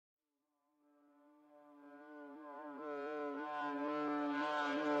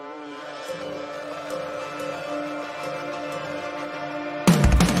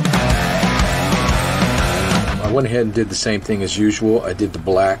went ahead and did the same thing as usual. I did the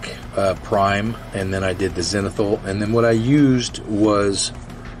black prime, and then I did the zenithal, and then what I used was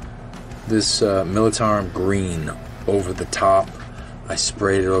this Militarum green over the top. I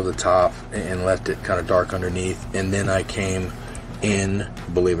sprayed it over the top and left it kind of dark underneath, and then I came in,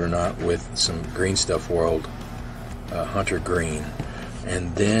 believe it or not, with some Green Stuff World Hunter Green.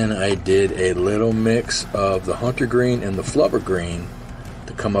 And then I did a little mix of the Hunter Green and the Flubber Green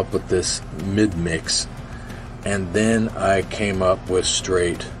to come up with this mid-mix. And then I came up with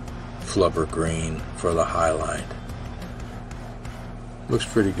straight Flubber Green for the highlight. Looks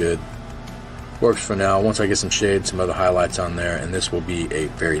pretty good. Works for now. Once I get some shade, some other highlights on there, and this will be a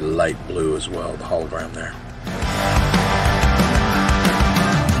very light blue as well, the hologram there.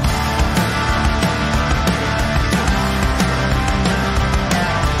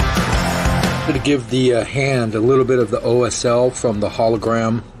 To give the hand a little bit of the OSL from the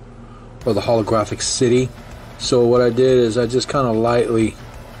hologram or the holographic city. So what I did is I just kind of lightly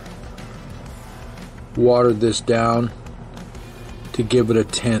watered this down to give it a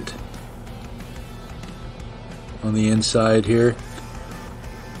tint on the inside here.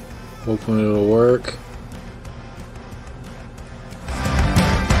 Hopefully it'll work.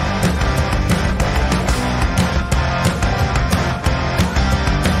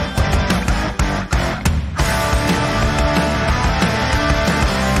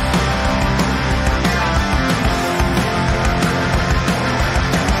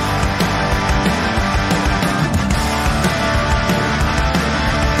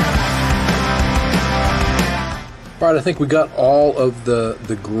 Alright, I think we got all of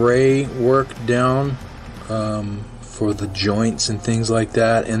the gray work down for the joints and things like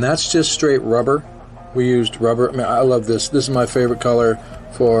that, and that's just straight rubber. We used rubber. I mean, I love this. This is my favorite color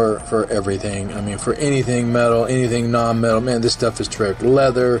for everything. I mean, for anything metal, anything non-metal. Man, this stuff is terrific.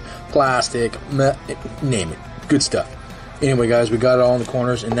 Leather, plastic, name it. Good stuff. Anyway, guys, we got it all in the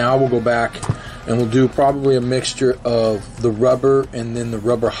corners, and now we'll go back and we'll do probably a mixture of the rubber and then the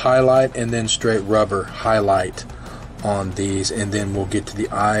rubber highlight and then straight rubber highlight on these, and then we'll get to the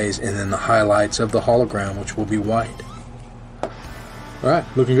eyes and then the highlights of the hologram, which will be white. Alright,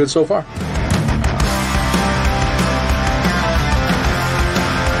 looking good so far.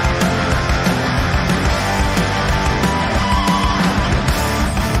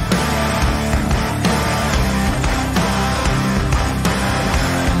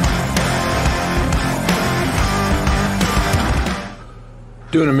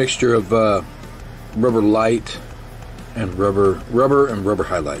 Doing a mixture of rubber light and rubber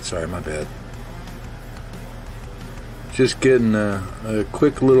highlight. Sorry, my bad. Just getting a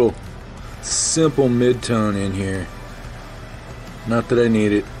quick little simple mid-tone in here. Not that I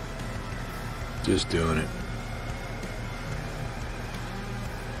need it. Just doing it.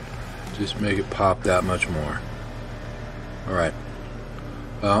 Just make it pop that much more. Alright.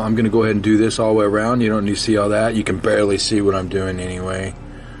 I'm going to go ahead and do this all the way around. You don't need to see all that. You can barely see what I'm doing anyway.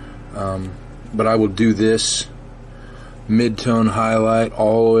 But I will do this mid-tone highlight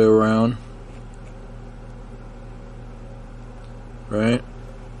all the way around. Right?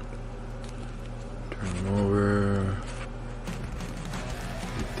 Turn them over.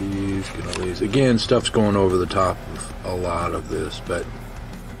 Get these, get all these. Again, stuff's going over the top of a lot of this, but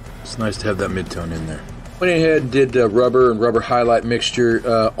it's nice to have that mid-tone in there. Went ahead and did rubber and rubber highlight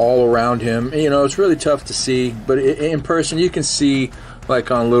mixture all around him. And, you know, it's really tough to see, but in person you can see,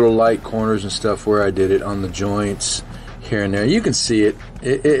 like on little light corners and stuff where I did it on the joints here and there. You can see it.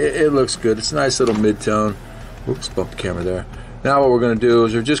 It looks good. It's a nice little mid-tone. Oops, bumped the camera there. Now what we're going to do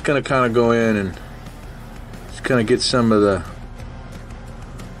is we're just going to kind of go in and just kind of get some of the,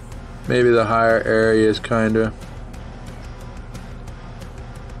 maybe the higher areas kind of.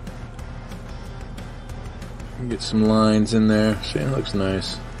 Get some lines in there. See, it looks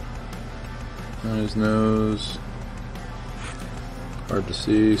nice. On his nose. Hard to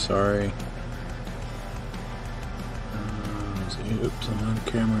see, sorry. Oops, I'm on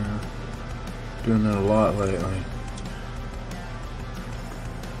camera. Doing that a lot lately.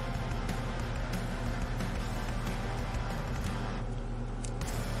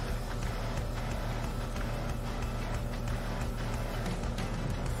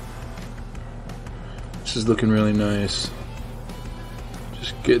 This is looking really nice.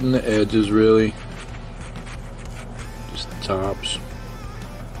 Just getting the edges really. Just the tops.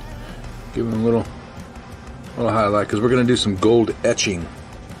 Giving a little highlight because we're going to do some gold etching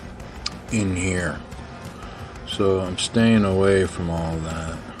in here. So I'm staying away from all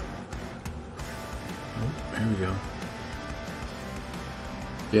that. Oh, here we go.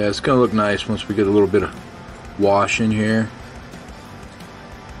 Yeah, it's going to look nice once we get a little bit of wash in here.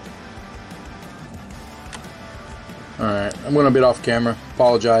 I'm going a bit off camera.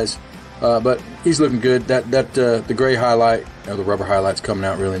 Apologize. But he's looking good. The gray highlight, or the rubber highlight's coming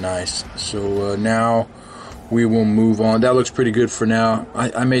out really nice. So now we will move on. That looks pretty good for now.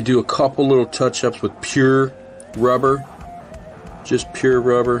 I may do a couple little touch-ups with pure rubber. Just pure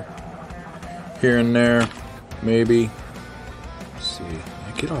rubber. Here and there. Maybe. Let's see.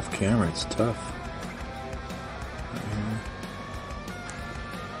 I get off camera. It's tough.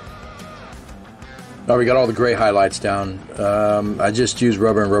 Oh, we got all the gray highlights down. I just used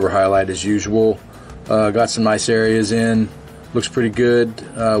rubber and rubber highlight as usual. Got some nice areas in. Looks pretty good.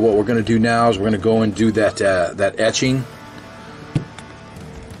 What we're going to do now is we're going to go and do that etching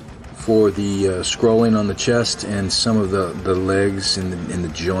for the scrolling on the chest and some of the legs and the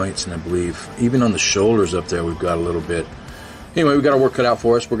joints, and I believe even on the shoulders up there we've got a little bit. Anyway, we've got our work cut out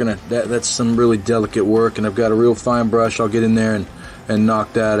for us. We're gonna that's some really delicate work, and I've got a real fine brush. I'll get in there and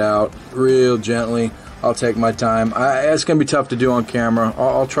knock that out real gently. I'll take my time. It's going to be tough to do on camera.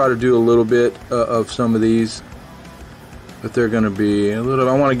 I'll try to do a little bit of some of these, but they're going to be a little.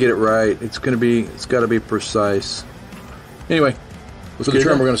 I want to get it right. It's got to be precise. Anyway, for the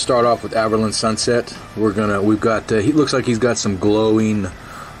trim, we're going to start off with Averland Sunset. We've got. He looks like he's got some glowing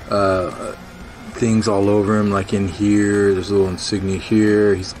things all over him, like in here. There's a little insignia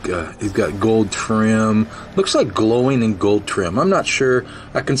here. He's got gold trim. Looks like glowing in gold trim. I'm not sure.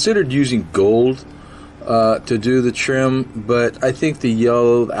 I considered using gold to do the trim, but I think the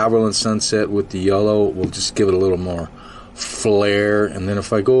yellow, the Averland Sunset with the yellow, will just give it a little more flair. And then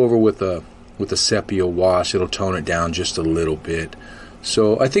if I go over with a sepia wash, it'll tone it down just a little bit.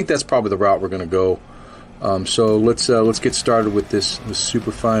 So I think that's probably the route we're going to go. So let's get started with this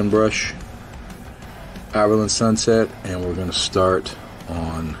super fine brush, Averland Sunset, and we're going to start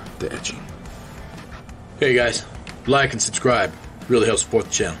on the etching. Hey guys, like and subscribe. Really helps support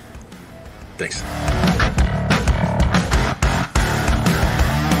the channel. Thanks.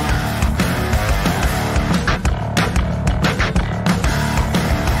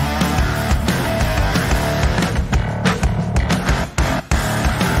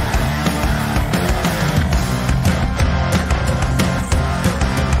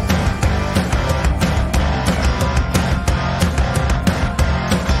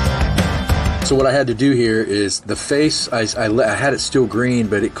 So what I had to do here is the face, I had it still green,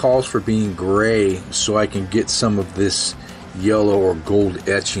 but it calls for being gray so I can get some of this yellow or gold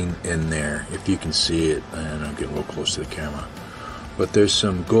etching in there, if you can see it. And I'm getting real close to the camera. But there's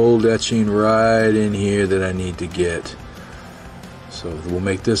some gold etching right in here that I need to get. So we'll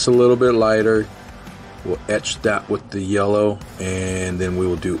make this a little bit lighter. We'll etch that with the yellow, and then we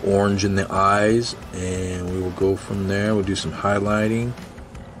will do orange in the eyes, and we will go from there. We'll do some highlighting.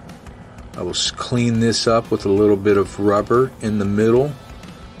 I will clean this up with a little bit of rubber in the middle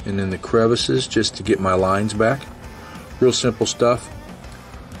and in the crevices just to get my lines back. Real simple stuff.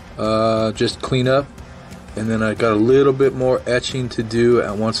 Just clean up, and then I got a little bit more etching to do.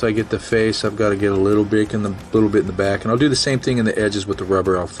 And once I get the face, I've got to get a little bit in the back, and I'll do the same thing in the edges with the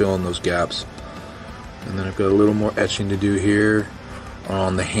rubber. I'll fill in those gaps, and then I've got a little more etching to do here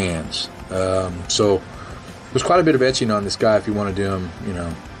on the hands. So there's quite a bit of etching on this guy if you want to do him, you know,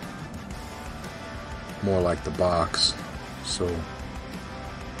 more like the box. So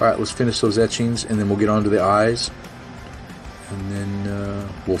alright, let's finish those etchings, and then we'll get on to the eyes, and then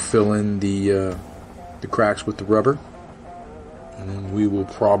we'll fill in the cracks with the rubber, and then we will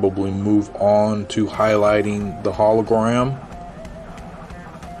probably move on to highlighting the hologram,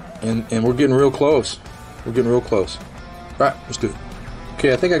 and we're getting real close. Alright, let's do it.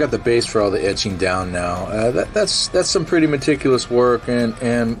 Okay, I think I got the base for all the etching down now. That's some pretty meticulous work,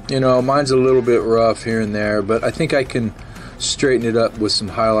 and you know, mine's a little bit rough here and there, but I think I can straighten it up with some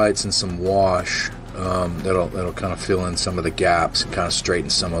highlights and some wash. That'll kind of fill in some of the gaps and kind of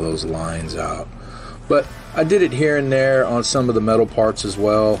straighten some of those lines out. But I did it here and there on some of the metal parts as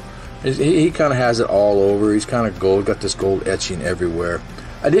well. He kind of has it all over. He's kind of got this gold etching everywhere.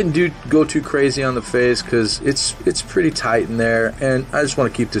 I didn't go too crazy on the face because it's pretty tight in there, and I just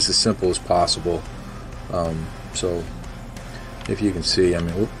want to keep this as simple as possible. So if you can see, I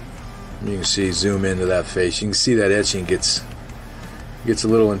mean, you can see, zoom into that face, you can see that etching gets a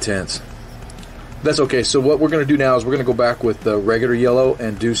little intense. That's okay. So what we're going to do now is we're going to go back with the regular yellow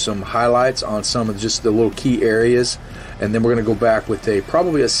and do some highlights on some of just the little key areas, and then we're going to go back with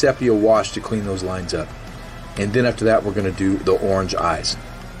probably a sepia wash to clean those lines up. And then after that, we're going to do the orange eyes.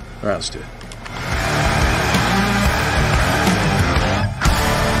 All right, let's do it.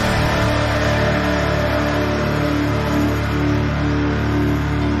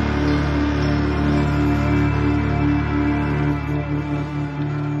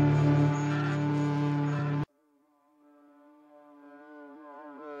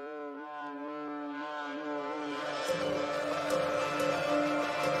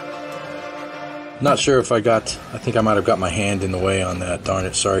 Not sure if I think I might have got my hand in the way on that, darn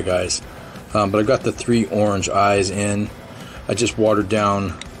it, sorry guys. But I got the 3 orange eyes in. I just watered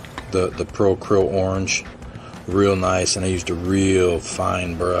down the Pearl Krill orange real nice, and I used a real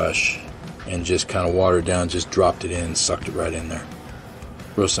fine brush and just kind of watered down, just dropped it in, sucked it right in there.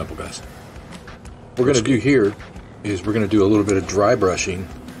 Real simple, guys. What we're going to do here is we're going to do a little bit of dry brushing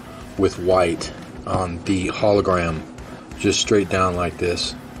with white on the hologram, just straight down like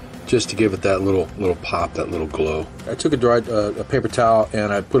this, just to give it that little pop, that little glow. I took a paper towel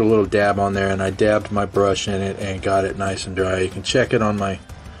and I put a little dab on there, and I dabbed my brush in it and got it nice and dry. You can check it on my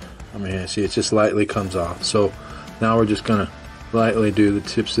hand. See, it just lightly comes off. So now we're just gonna lightly do the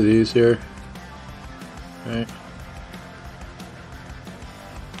tips of these here. Right.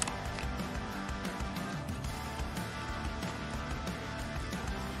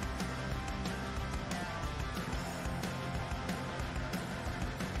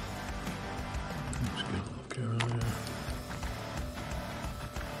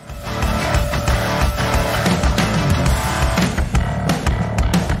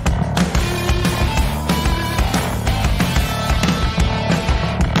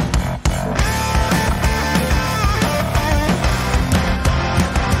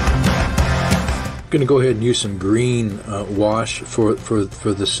 Going to go ahead and use some green wash for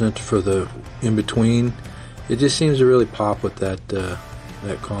the center, for the in between. It just seems to really pop with that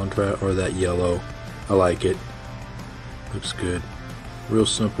that contrast, or that yellow. I like it. Looks good. Real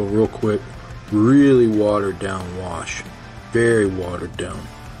simple, real quick, really watered down wash. Very watered down.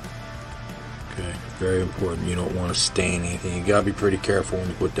 Okay, very important. You don't want to stain anything. You gotta be pretty careful when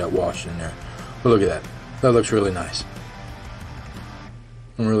you put that wash in there. But look at that. That looks really nice.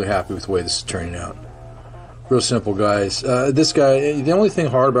 I'm really happy with the way this is turning out. Real simple, guys. This guy, the only thing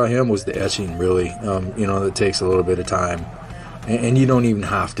hard about him was the etching, really. You know, that takes a little bit of time, and you don't even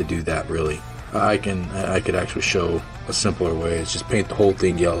have to do that, really. I could actually show a simpler way. It's just paint the whole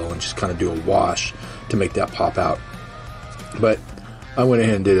thing yellow and just kind of do a wash to make that pop out. But I went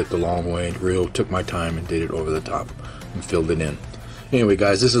ahead and did it the long way. Took my time and did it over the top and filled it in. Anyway,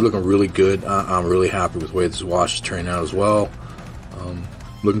 guys, this is looking really good. I'm really happy with the way this wash is turning out as well.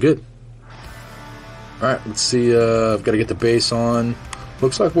 Looking good. Alright, let's see. I've got to get the base on.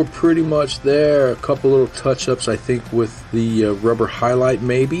 Looks like we're pretty much there. A couple little touch-ups, I think, with the rubber highlight,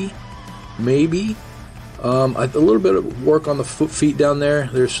 maybe. A little bit of work on the feet down there.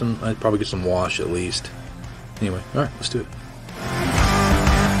 I'd probably get some wash at least. Anyway, alright, let's do it.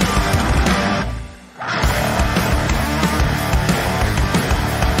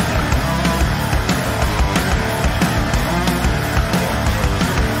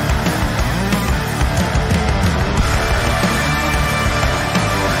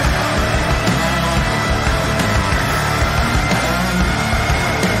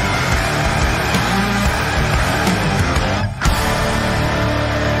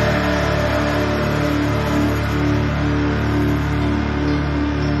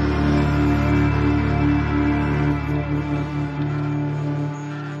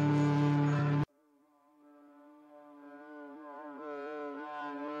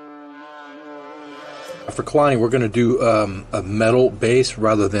 For Kalani, we're going to do a metal base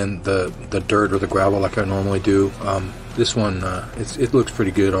rather than the dirt or the gravel like I normally do. This one, it looks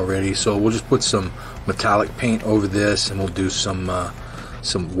pretty good already, so we'll just put some metallic paint over this, and we'll do some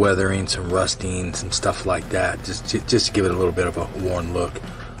weathering, some rusting, some stuff like that, just to give it a little bit of a worn look.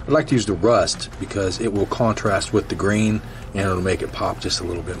 I'd like to use the rust because it will contrast with the green, and it'll make it pop just a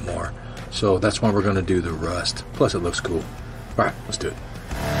little bit more. So that's why we're going to do the rust. Plus, it looks cool. All right, let's do it.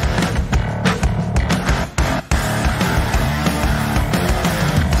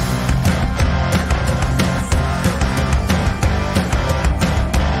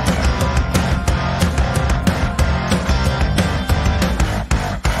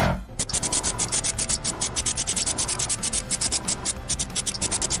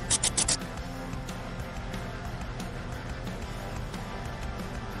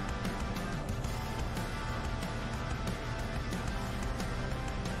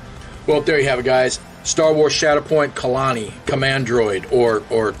 Well, there you have it, guys. Star Wars Shatterpoint Kalani, command droid,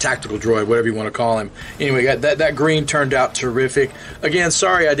 or tactical droid, whatever you want to call him. Anyway, that green turned out terrific. Again,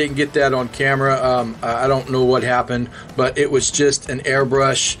 sorry I didn't get that on camera. I don't know what happened, but it was just an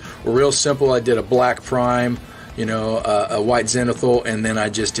airbrush, real simple. I did a black prime, you know, a white zenithal, and then I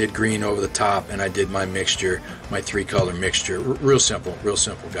just did green over the top, and I did my mixture, my 3-color mixture. Real simple,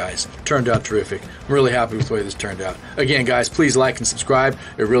 guys. Turned out terrific. I'm really happy with the way this turned out. Again, guys, please like and subscribe.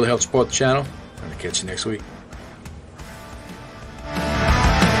 It really helps support the channel. I'm going to catch you next week.